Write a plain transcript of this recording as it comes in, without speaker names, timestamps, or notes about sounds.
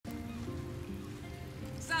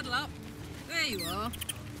Saddle up. There you are.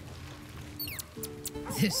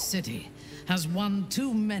 This city has one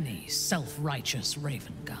too many self-righteous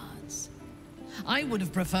raven guards. I would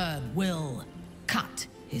have preferred Will cut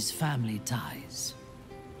his family ties.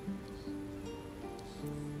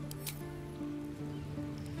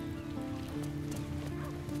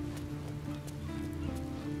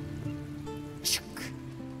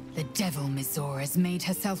 The devil Mizora has made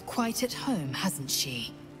herself quite at home, hasn't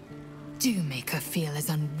she? Do make her feel as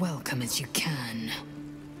unwelcome as you can.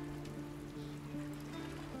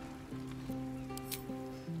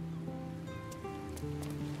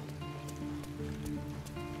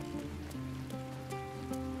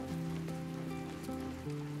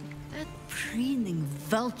 That preening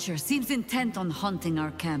vulture seems intent on haunting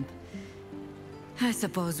our camp. I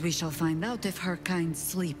suppose we shall find out if her kind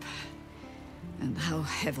sleep. And how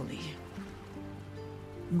heavily.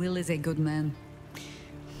 Will is a good man.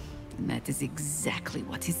 And that is exactly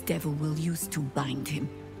what his devil will use to bind him.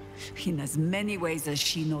 In as many ways as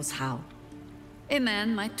she knows how. A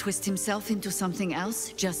man might twist himself into something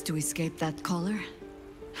else just to escape that collar.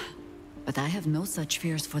 But I have no such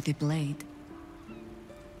fears for the blade.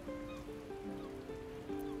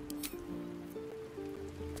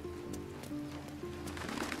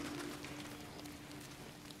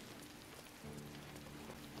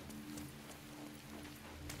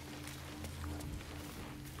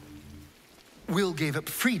 Will gave up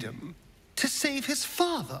freedom to save his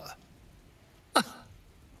father.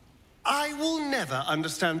 I will never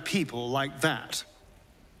understand people like that.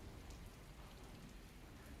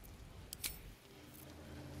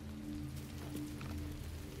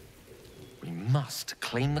 We must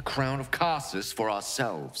claim the crown of Karsus for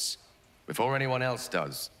ourselves, before anyone else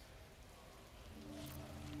does.